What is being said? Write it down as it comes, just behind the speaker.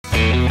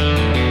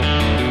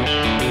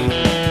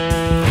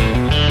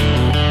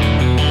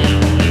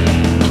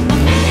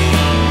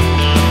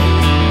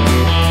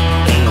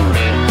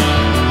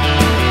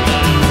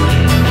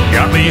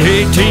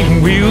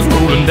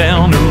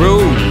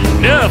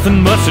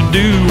nothing much to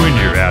do when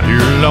you're out here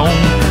alone.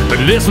 But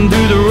listen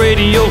to the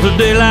radio till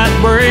daylight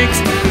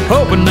breaks,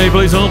 hoping they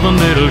play something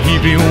that'll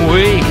keep you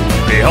awake.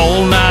 The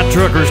all-night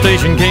trucker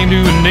station came to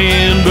an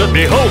end, but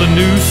behold, a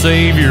new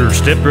savior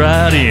stepped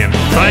right in.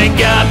 Thank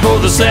God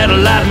for the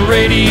satellite and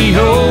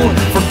radio.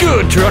 For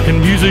good trucking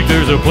music,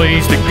 there's a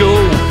place to go.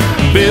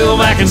 Bill,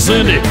 Mac, and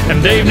Cindy,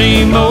 and Dave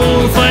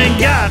Nemo.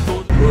 Thank God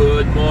for...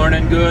 Good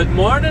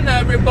morning,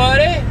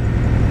 everybody.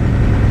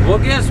 Well,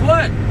 guess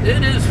what?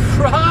 It is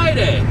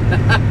Friday.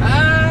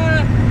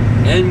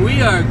 And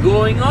we are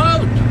going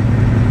out.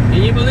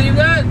 Can you believe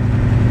that?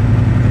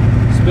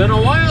 It's been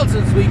a while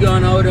since we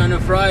gone out on a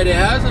Friday,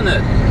 hasn't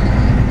it?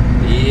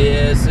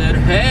 Yes, it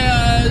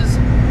has.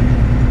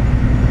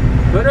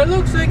 But it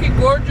looks like a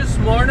gorgeous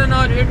morning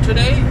out here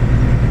today.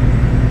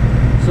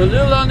 It's a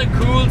little on the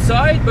cool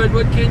side, but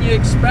what can you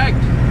expect?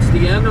 It's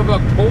the end of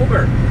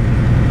October.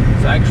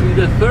 It's actually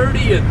the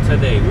 30th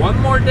today. One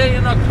more day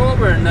in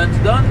October and that's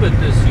done with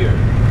this year.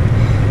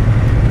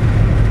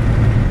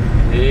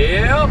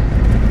 Yep.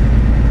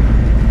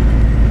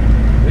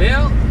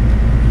 Well,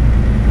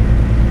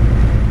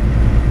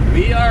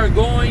 we are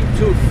going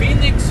to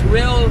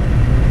Phoenixville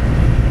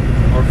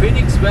or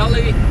Phoenix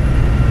Valley,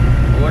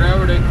 or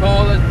whatever they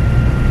call it,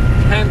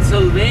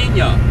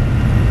 Pennsylvania.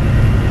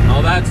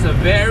 Now that's a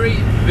very,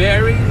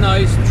 very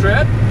nice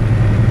trip.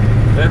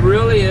 It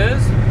really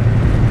is.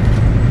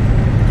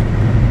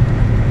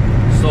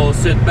 So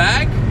sit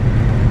back,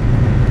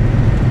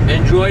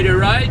 enjoy the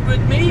ride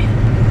with me,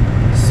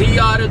 see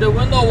out of the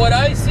window what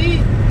I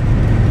see.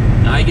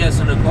 I guess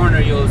in the corner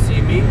you'll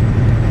see me.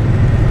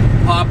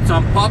 Pop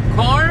some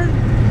popcorn,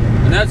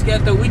 and let's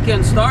get the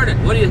weekend started.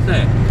 What do you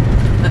think?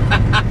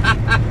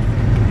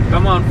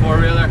 Come on,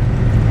 four-wheeler.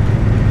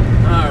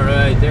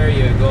 Alright, there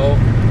you go.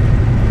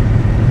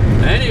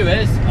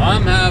 Anyways,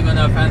 I'm having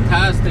a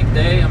fantastic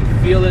day. I'm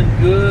feeling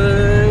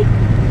good.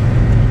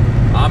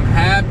 I'm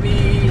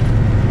happy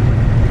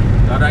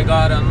that I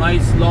got a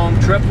nice long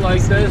trip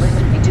like this.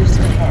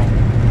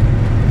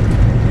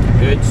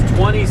 It's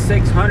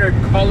 2,600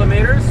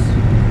 kilometers.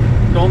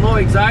 Don't know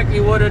exactly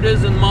what it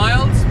is in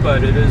miles,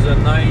 but it is a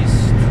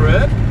nice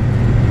trip.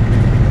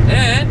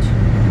 And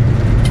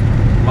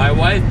my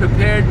wife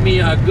prepared me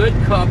a good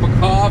cup of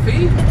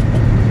coffee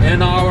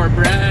in our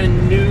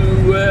brand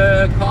new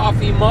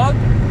coffee mug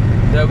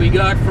that we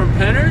got from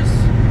Penner's.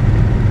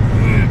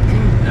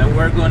 And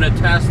we're going to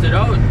test it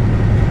out.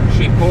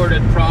 She poured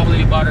it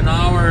probably about an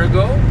hour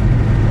ago.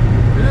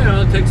 You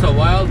know, it takes a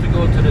while to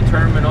go to the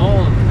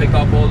terminal and pick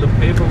up all the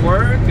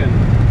paperwork and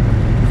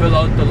fill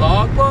out the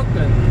logbook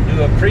and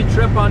do a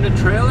pre-trip on the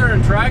trailer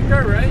and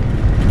tractor, right?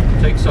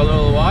 It takes a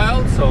little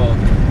while, so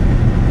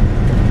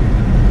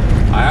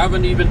I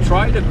haven't even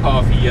tried the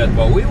coffee yet,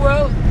 but we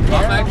will.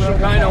 I'm actually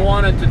kind of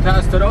wanted to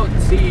test it out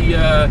and see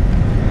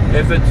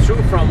if it's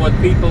true from what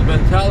people have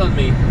been telling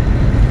me.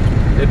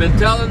 They've been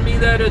telling me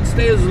that it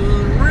stays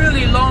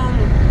really long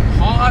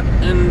hot,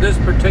 and this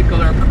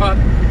particular cup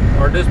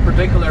or this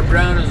particular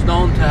brand is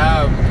known to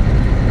have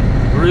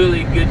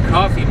really good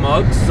coffee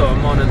mugs, so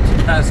I'm going to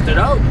test it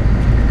out.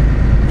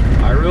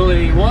 I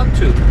really want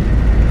to,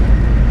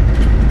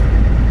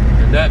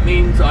 and that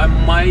means I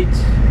might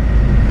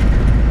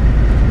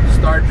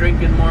start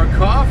drinking more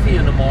coffee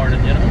in the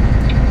morning, you know.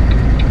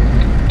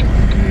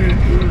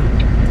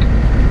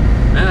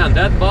 Man,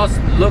 that bus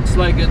looks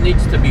like it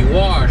needs to be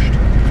washed.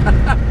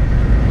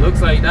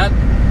 Looks like that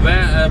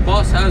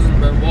bus hasn't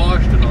been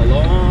washed in a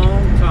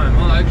long time.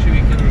 Well,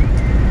 actually, we can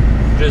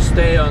just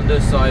stay on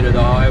this side of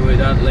the highway.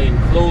 That lane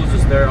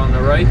closes there on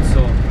the right,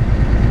 so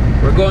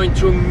we're going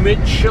through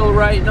Mitchell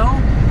right now.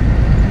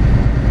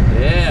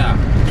 Yeah,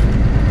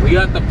 we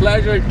got the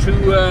pleasure to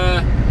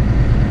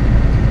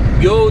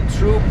go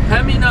through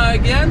Pembina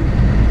again.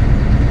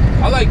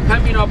 I like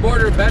Pembina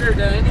border better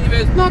than any of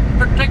it. It's not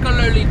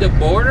particularly the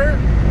border,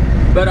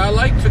 but I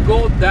like to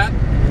go that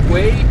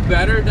way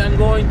better than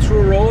going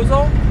through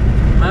Roseau,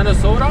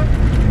 Manitoba.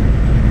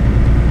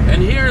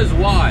 And here's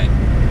why.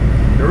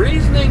 The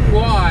reasoning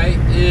why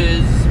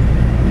is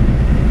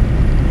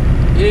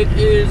it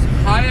is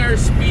higher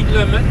speed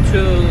limit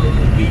to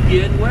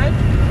begin with,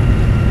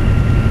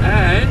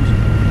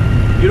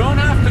 and you don't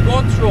have to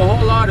go through a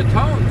whole lot of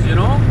towns, you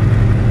know.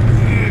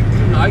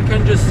 I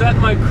can just set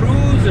my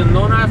cruise and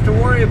don't have to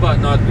worry about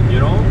nothing, you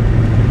know.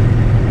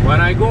 When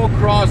I go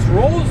across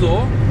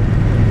Roseau,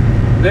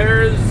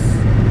 there's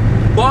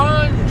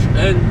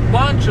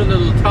bunch of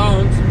little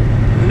towns,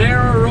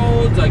 narrow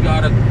roads. I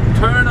gotta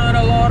turn on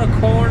a lot of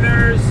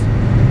corners,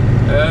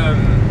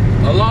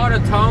 a lot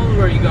of towns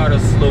where you gotta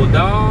slow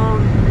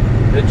down.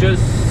 It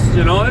just,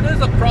 you know, it is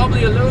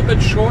probably a little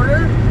bit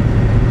shorter,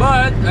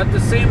 but at the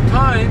same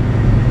time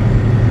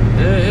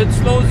it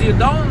slows you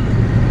down.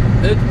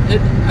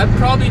 It'd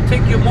probably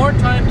take you more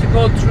time to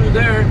go through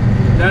there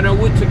than it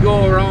would to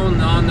go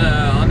around on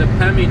the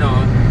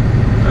Pembina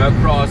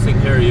crossing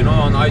here, you know,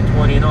 on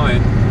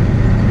I-29.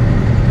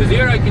 Because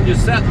here I can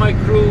just set my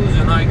cruise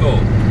and I go.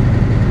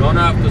 Don't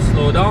have to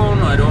slow down.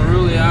 I don't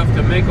really have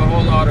to make a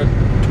whole lot of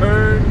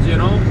turns, you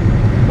know.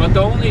 But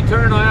the only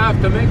turn I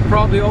have to make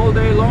probably all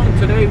day long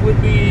today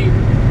would be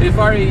if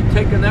I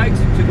take an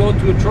exit to go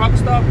to a truck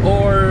stop,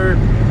 or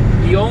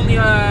the only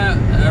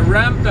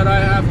ramp that I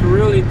have to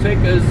really take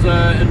is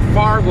in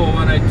Fargo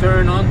when I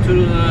turn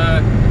onto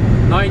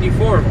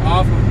 94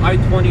 off of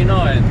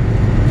I-29.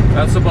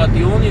 That's about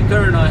the only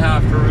turn I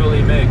have to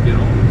really make, you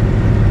know.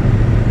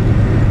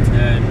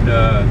 And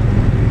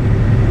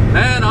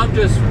man, I'm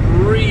just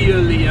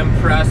really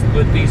impressed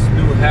with these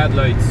new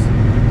headlights.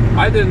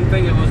 I didn't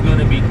think it was going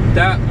to be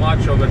that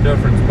much of a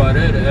difference, but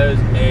it is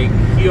a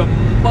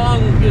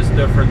humongous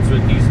difference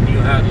with these new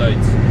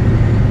headlights.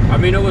 I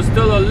mean, it was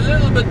still a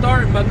little bit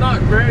dark, but not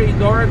very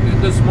dark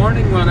this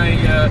morning when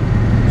I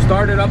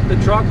started up the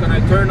truck and I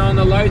turned on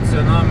the lights,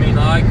 and I mean,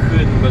 I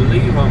couldn't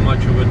believe how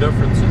much of a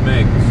difference it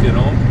makes, you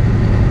know.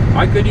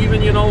 I could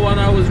even, you know, when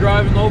I was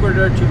driving over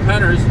there to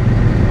Penners,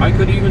 I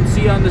could even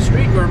see on the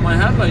street where my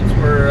headlights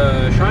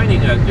were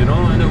shining at, you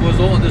know, and it was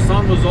all, the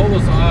sun was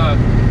always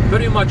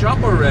pretty much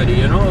up already,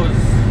 you know.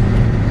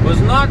 It was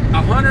not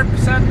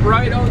 100%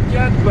 bright out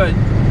yet, but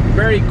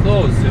very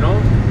close, you know.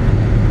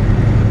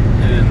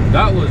 And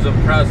that was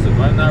impressive.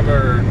 I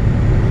never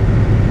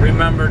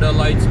remember the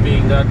lights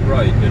being that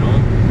bright, you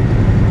know.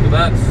 So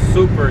that's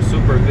super,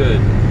 super good.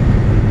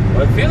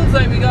 But it feels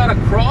like we got a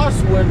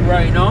crosswind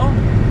right now.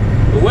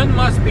 The wind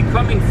must be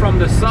coming from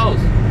the south.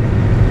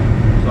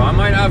 So I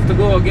might have to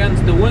go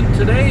against the wind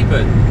today,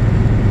 but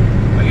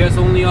I guess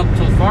only up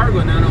till Fargo,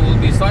 and then it will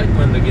be side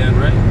wind again,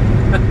 right?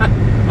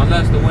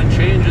 Unless the wind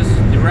changes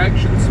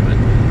directions. But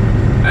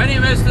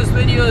anyways, this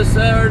video is,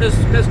 or this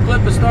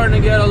clip is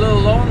starting to get a little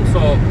long,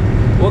 so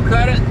we'll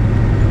cut it.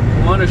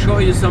 I want to show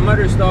you some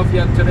other stuff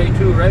yet today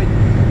too, right?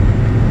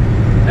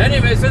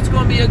 Anyways, it's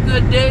going to be a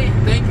good day.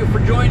 Thank you for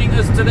joining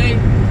us today,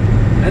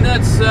 and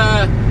that's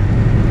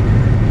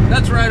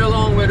right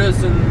along with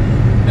us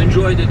and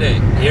enjoy the day.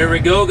 Here we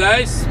go,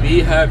 guys. We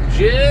have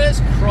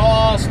just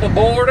crossed the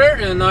border,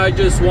 and I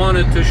just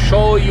wanted to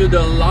show you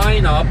the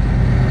lineup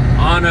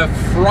on a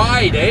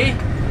Friday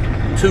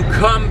to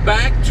come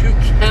back to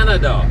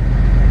Canada.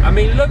 I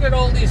mean, look at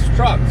all these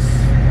trucks.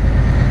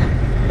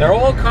 They're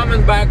all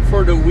coming back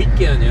for the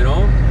weekend, you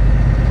know.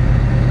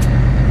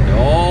 They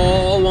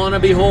all want to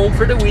be home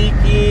for the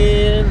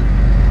weekend.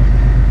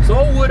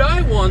 So would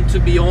I want to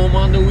be home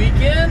on the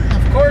weekend?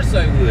 Of course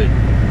I would.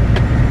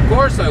 Of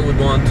course I would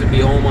want to be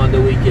home on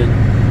the weekend.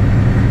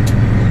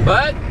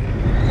 But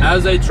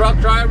as a truck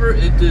driver,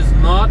 it does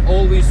not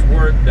always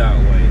work that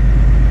way.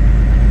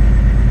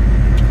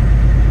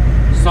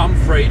 Some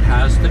freight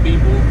has to be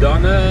moved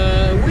on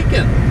a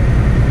weekend.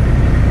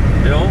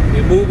 You know,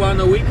 you move on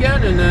the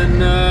weekend and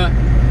then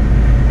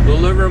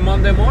deliver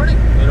Monday morning.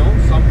 You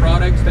know, some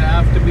products they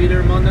have to be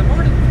there Monday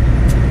morning.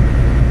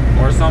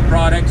 Or some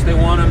products they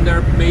want them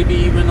there maybe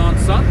even on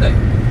Sunday.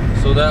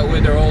 So that way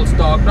they're all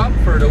stocked up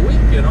for the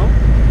week, you know.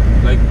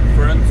 Like,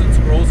 for instance,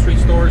 grocery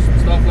stores and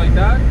stuff like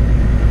that.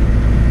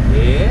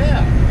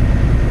 Yeah.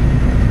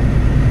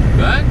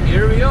 But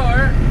here we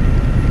are.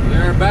 We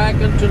are back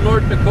into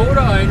North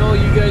Dakota. I know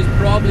you guys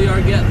probably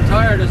are getting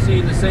tired of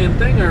seeing the same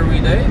thing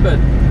every day, but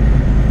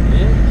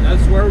yeah,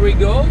 that's where we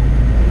go.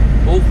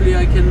 Hopefully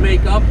I can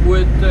make up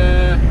with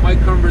my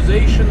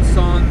conversations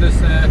on this.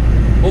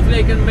 Hopefully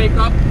I can make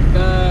up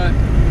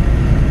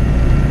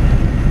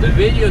the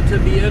video to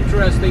be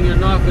interesting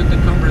enough with the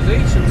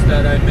conversations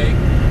that I make,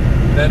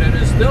 that it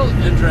is still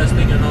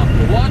interesting enough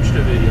to watch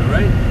the video,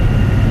 right?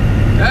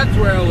 That's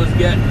where I was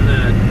getting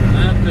at.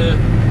 I have to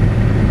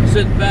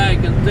sit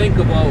back and think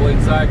about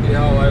exactly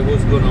how I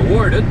was going to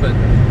word it, but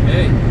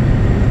hey,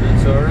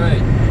 that's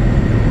alright.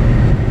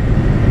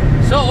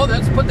 So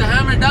let's put the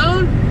hammer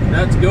down.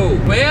 Let's go.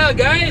 Well, yeah,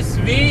 guys,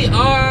 we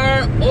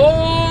are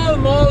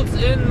almost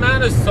in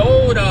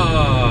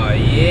Minnesota.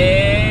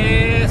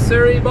 Yes,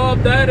 sir,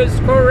 Bob, that is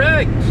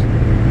correct.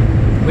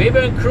 We've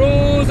been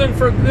cruising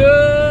for a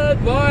good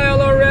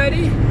while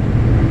already.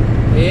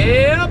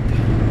 Yep.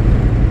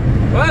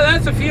 Well,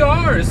 that's a few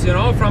hours, you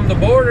know, from the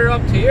border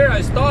up to here.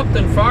 I stopped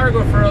in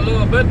Fargo for a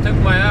little bit, took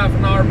my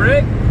half-an-hour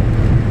break,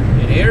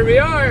 and here we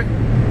are.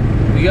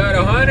 We got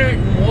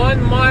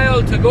 101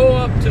 miles to go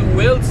up to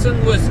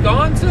Wilson,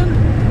 Wisconsin,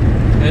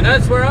 and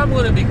that's where I'm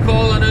going to be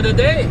calling it a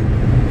day.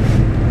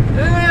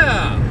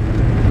 Yeah.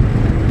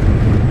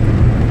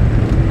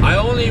 I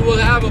only will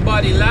have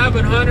about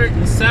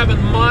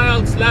 1,107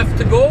 miles left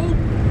to go.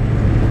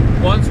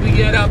 Once we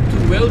get up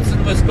to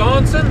Wilson,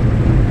 Wisconsin,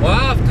 we'll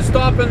have to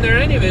stop in there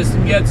anyways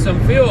and get some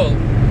fuel.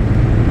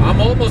 I'm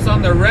almost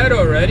on the red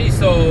already,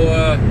 so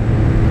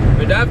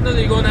we're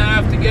definitely going to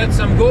have to get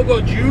some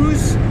go-go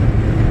juice.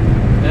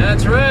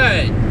 That's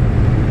right.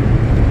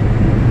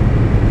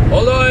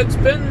 Although it's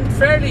been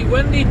fairly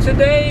windy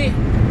today,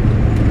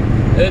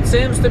 it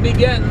seems to be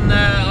getting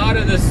out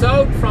of the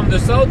south. From the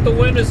south, the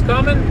wind is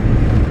coming.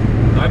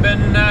 I've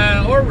been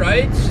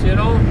alright, you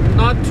know,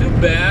 not too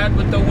bad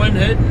with the wind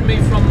hitting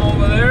me from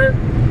over there.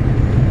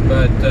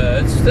 But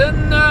it's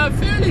been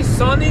fairly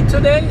sunny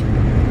today.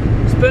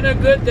 It's been a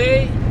good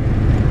day.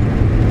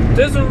 It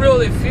doesn't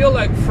really feel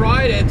like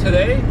Friday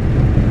today.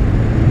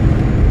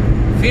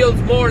 Feels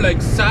more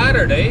like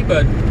Saturday,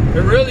 but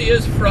it really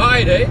is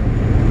Friday.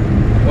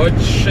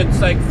 which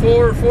it's like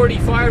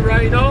 4:45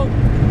 right now.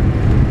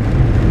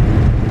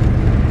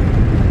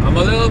 I'm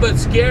a little bit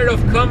scared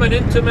of coming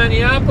into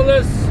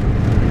Minneapolis.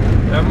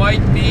 There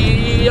might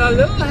be a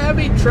little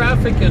heavy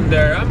traffic in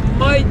there. I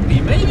might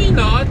be, maybe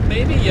not,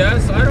 maybe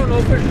yes, I don't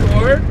know for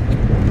sure.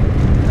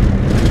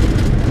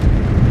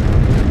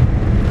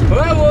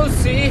 But we'll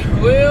see,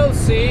 we'll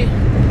see.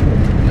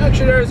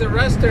 Actually, there's a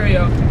rest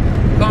area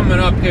coming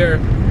up here.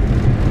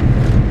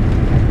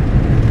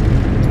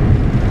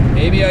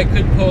 Maybe I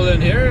could pull in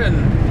here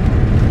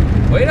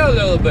and wait a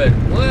little bit.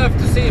 We'll have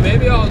to see,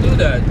 maybe I'll do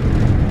that.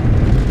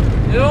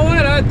 You know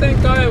what, I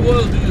think I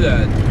will do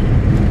that.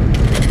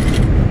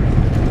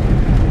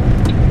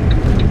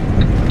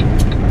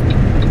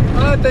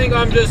 I think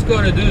I'm just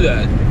going to do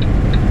that.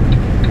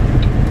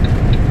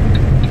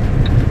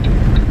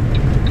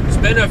 It's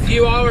been a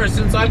few hours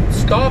since I've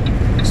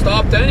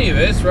stopped any of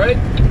this, right?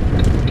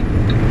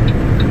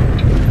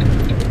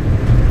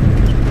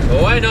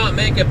 So why not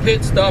make a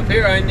pit stop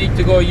here? I need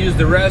to go use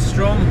the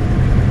restroom.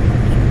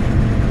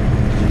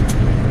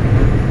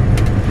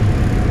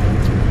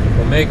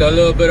 We'll make a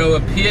little bit of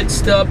a pit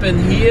stop in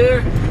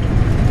here.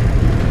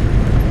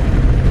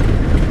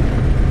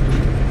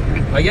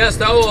 I guess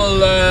that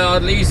will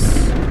at least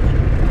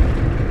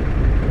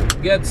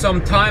get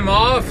some time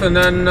off, and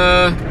then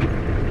that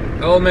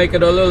will make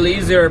it a little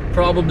easier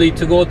probably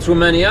to go through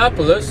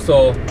Minneapolis.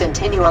 So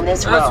continue on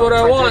this that's road what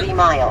I for want. 30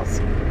 miles.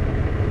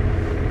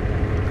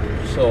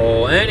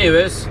 So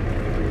anyways,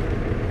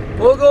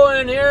 we'll go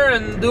in here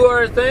and do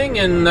our thing,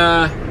 and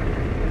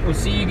we'll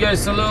see you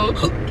guys a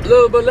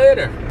little bit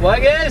later. Well, I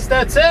guess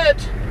that's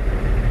it.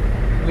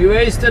 We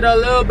wasted a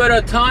little bit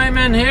of time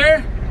in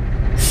here.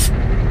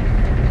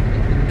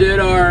 Did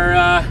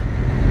our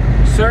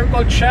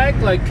circle check,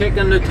 like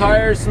kicking the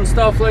tires and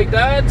stuff like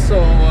that.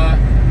 So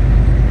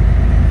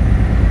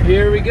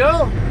here we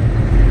go.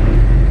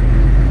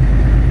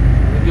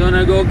 We're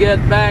gonna go get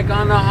back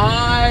on the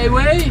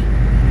highway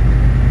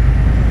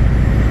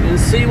and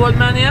see what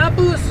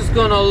Minneapolis is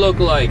gonna look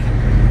like.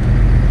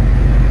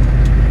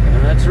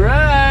 That's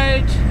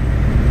right.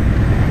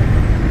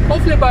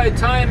 Hopefully by the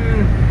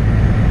time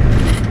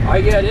I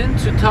get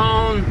into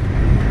town,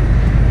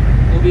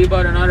 will be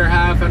about another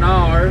half an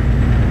hour.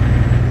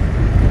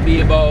 It'll be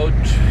about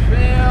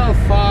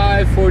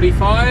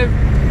 5:45.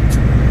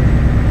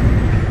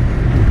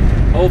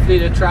 Hopefully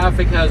the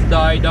traffic has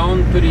died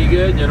down pretty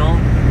good, you know.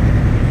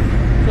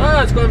 So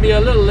it's going to be a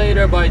little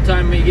later by the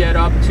time we get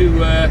up to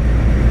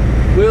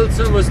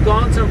Wilson,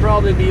 Wisconsin.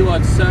 Probably be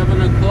what,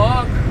 7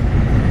 o'clock.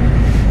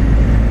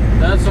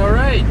 That's all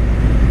right.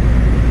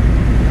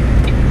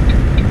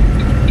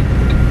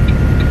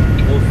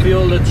 We'll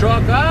fill the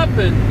truck up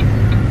and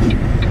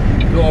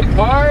go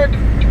park.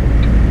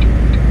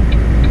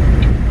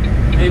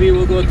 Maybe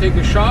we'll go take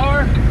a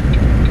shower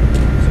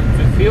since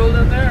we filled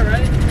in there,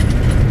 right?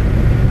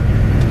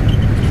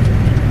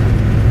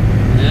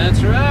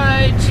 That's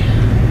right.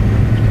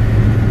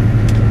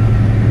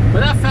 But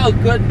that felt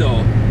good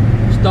though.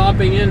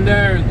 Stopping in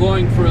there and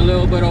going for a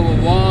little bit of a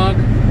walk.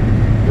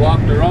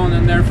 Walked around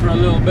in there for a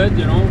little bit,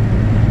 you know.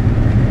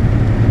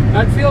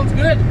 That feels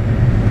good.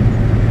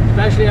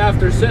 Especially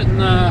after sitting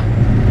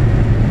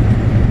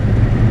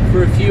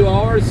for a few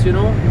hours, you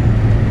know.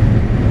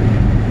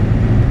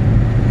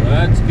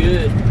 That's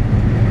good.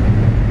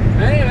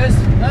 Anyways,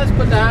 let's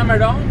put the hammer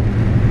down.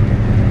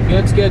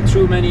 Let's get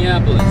through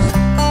Minneapolis.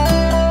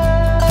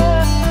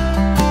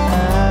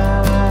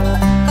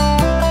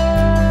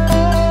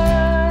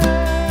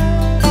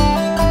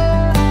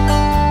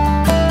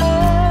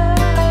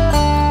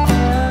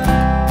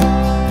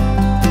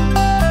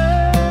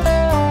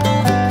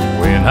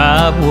 When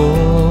I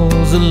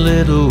was a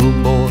little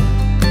boy,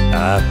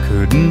 I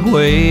couldn't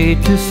wait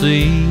to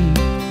see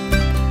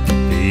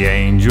the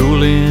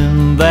angel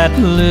in that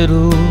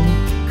little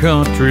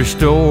country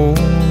store.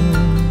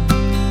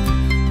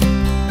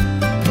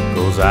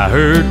 'Cause I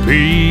heard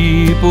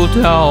people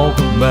talk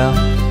about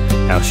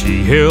how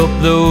she helped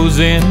those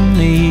in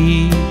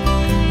need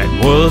and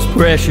was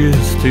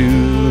precious to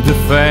the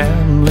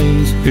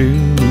families who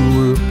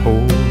were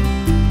poor.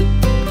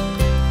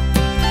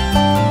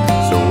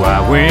 So I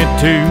went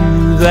to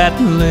that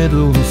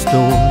little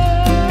store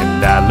and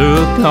I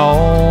looked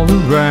all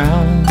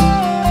around,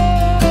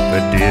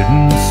 but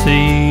didn't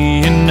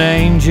see an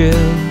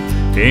angel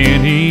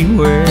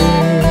anywhere.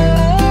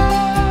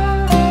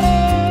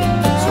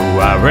 So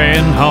I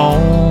ran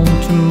home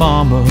to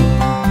Mama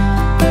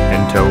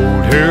and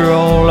told her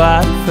all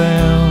I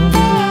found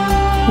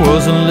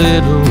was a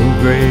little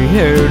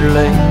gray-haired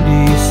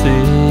lady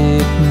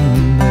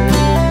sitting there.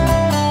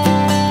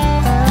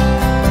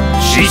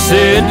 She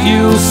said,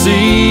 "You'll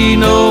see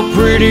no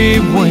pretty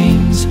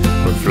wings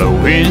or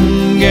flowing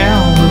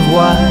gown of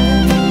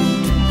white.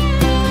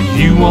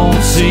 You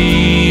won't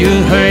see a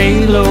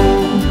halo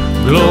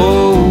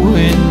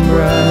glowing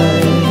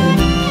bright.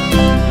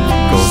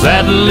 'Cause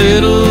that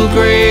little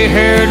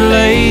gray-haired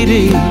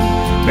lady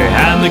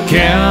behind the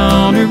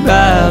counter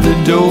by the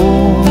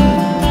door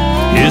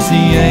is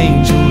the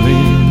angel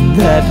in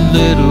that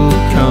little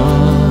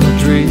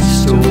country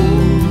store."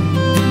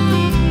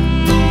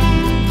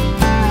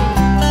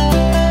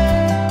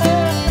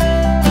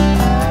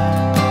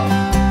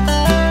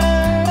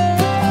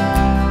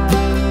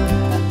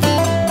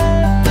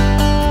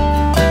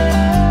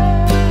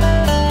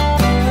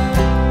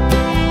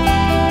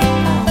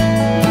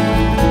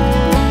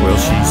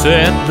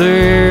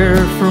 there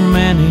for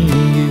many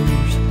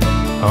years,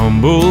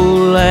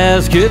 humble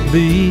as could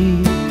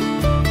be,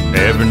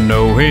 never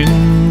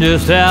knowing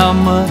just how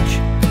much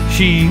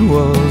she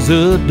was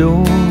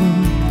adored,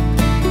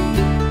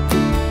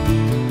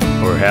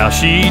 or how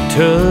she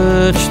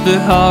touched the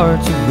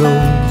hearts of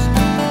those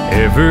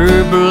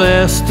ever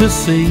blessed to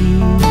see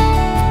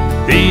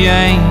the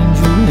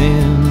angel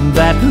in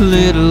that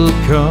little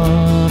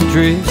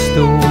country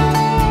store.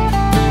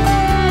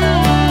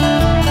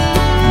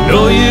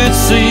 No, you'd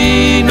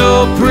see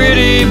no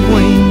pretty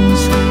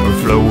wings or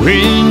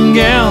flowing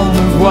gown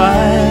of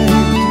white,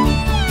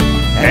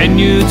 and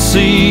you'd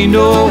see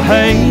no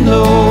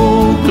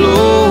halo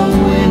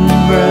glowing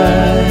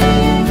bright,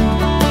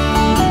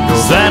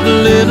 'cause that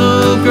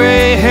little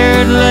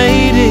gray-haired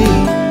lady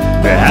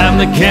behind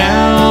the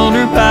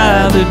counter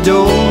by the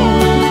door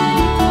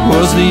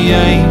was the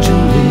angel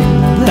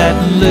in that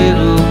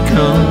little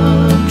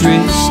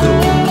country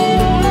store.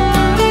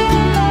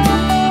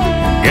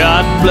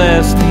 God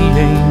bless the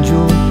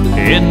angel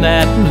in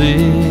that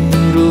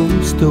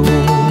little store.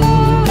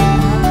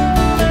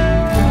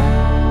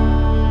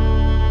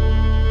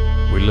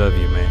 We love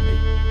you, Mandy.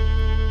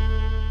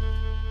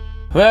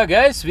 Well,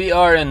 guys, we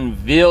are in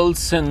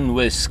Wilson,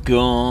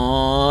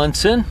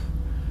 Wisconsin.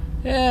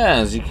 Yeah,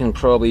 as you can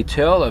probably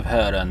tell, I've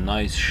had a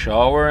nice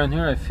shower in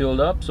here. I filled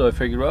up, so I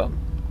figured, well,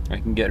 I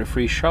can get a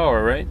free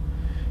shower, right?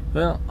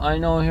 Well, I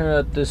know here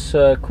at this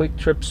quick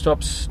trip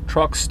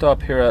truck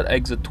stop here at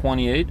exit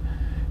 28,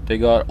 they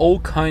got all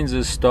kinds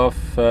of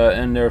stuff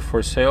in there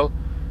for sale.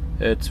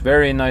 It's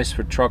very nice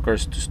for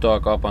truckers to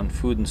stock up on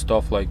food and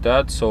stuff like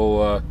that.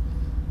 So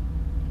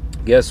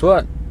guess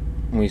what?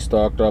 We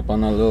stocked up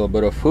on a little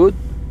bit of food.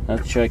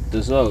 Let's check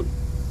this out.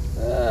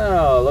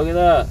 Oh, look at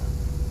that.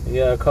 We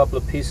got a couple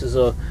of pieces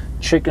of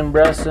chicken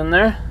breast in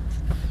there.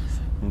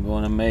 I'm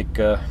going to make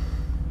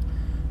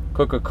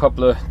cook a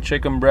couple of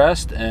chicken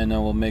breast, and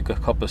then we'll make a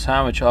couple of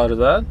sandwich out of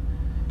that.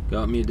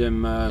 Got me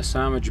them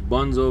sandwich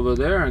buns over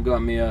there. I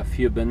got me a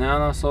few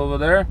bananas over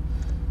there.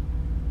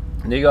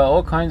 They got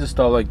all kinds of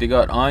stuff, like they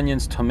got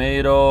onions,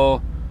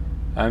 tomato.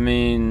 I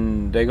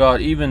mean, they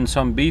got even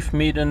some beef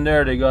meat in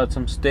there. They got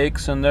some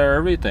steaks in there,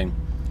 everything.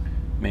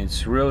 I mean,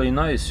 it's really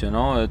nice, you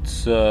know.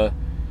 It's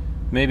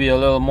maybe a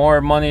little more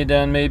money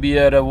than maybe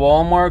at a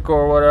Walmart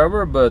or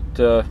whatever, but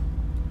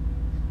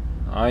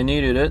I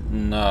needed it,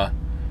 and I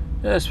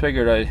just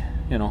figured I've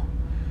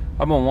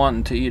been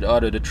wanting to eat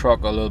out of the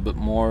truck a little bit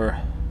more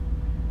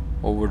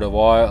over the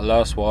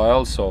last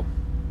while, so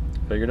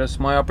figured that's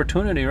my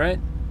opportunity, right?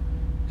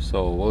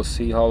 So we'll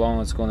see how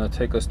long it's going to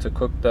take us to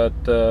cook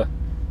that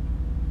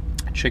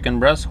chicken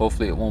breast.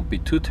 Hopefully it won't be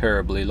too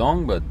terribly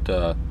long, but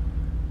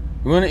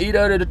we're going to eat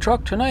out of the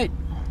truck tonight,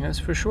 that's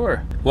for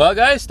sure. Well,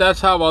 guys, that's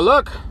how I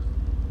look.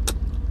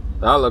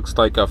 That looks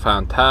like a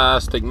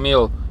fantastic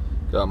meal.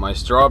 Got my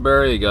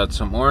strawberry, got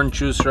some orange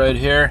juice right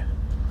here.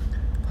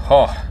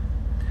 Oh,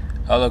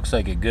 that looks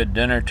like a good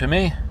dinner to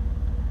me.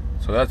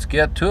 So let's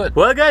get to it.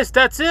 Well, guys,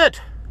 that's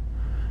it.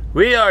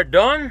 We are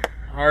done.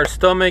 Our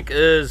stomach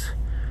is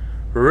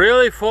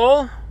really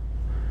full.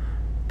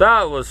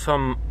 That was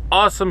some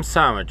awesome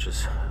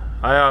sandwiches,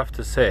 I have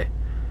to say.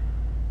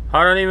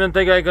 I don't even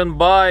think I can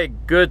buy a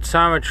good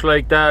sandwich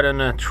like that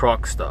in a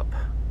truck stop.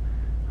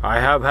 I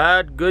have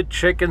had good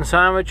chicken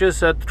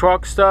sandwiches at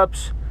truck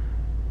stops,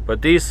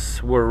 but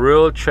these were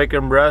real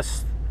chicken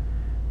breasts.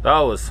 That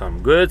was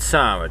some good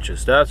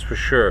sandwiches, that's for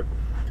sure.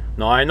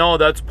 Now, I know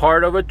that's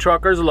part of a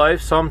trucker's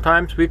life.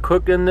 Sometimes we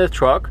cook in the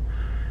truck,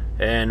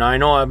 and I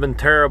know I've been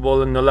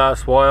terrible in the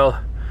last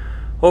while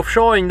of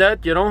showing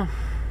that, you know.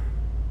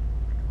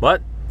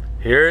 But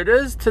here it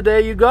is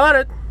today. You got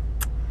it.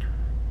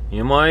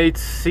 You might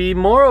see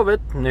more of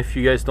it, and if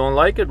you guys don't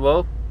like it,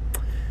 well,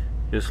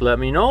 just let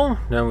me know,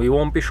 then we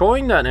won't be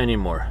showing that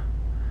anymore.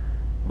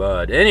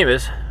 But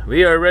anyways,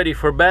 we are ready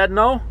for bed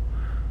now.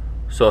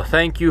 So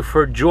thank you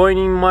for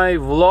joining my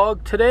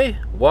vlog today,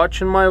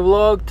 watching my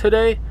vlog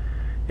today.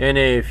 And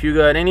if you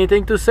got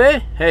anything to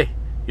say, hey,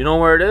 you know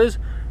where it is?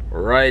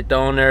 Right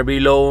down there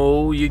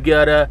below. You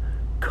got a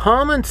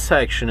comment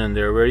section in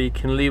there where you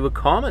can leave a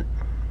comment.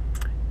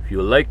 If you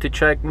would like to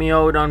check me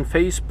out on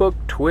Facebook,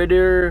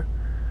 Twitter,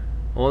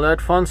 all that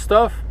fun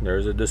stuff,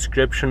 there's a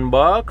description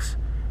box.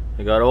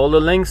 I got all the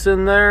links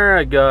in there.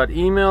 I got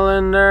email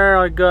in there.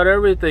 I got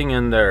everything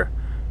in there.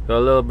 Got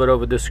a little bit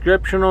of a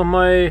description of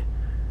my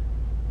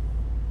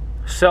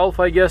self,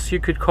 I guess you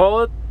could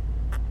call it,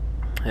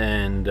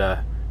 and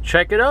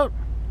check it out.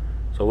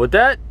 So with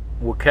that,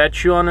 we'll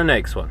catch you on the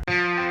next one.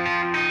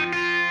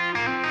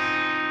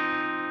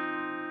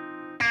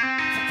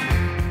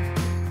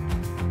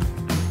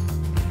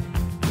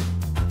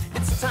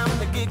 It's time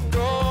to get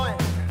going.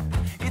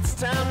 It's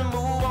time to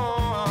move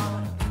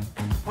on.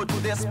 Put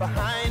this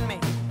behind me.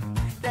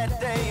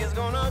 That day is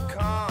gonna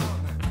come.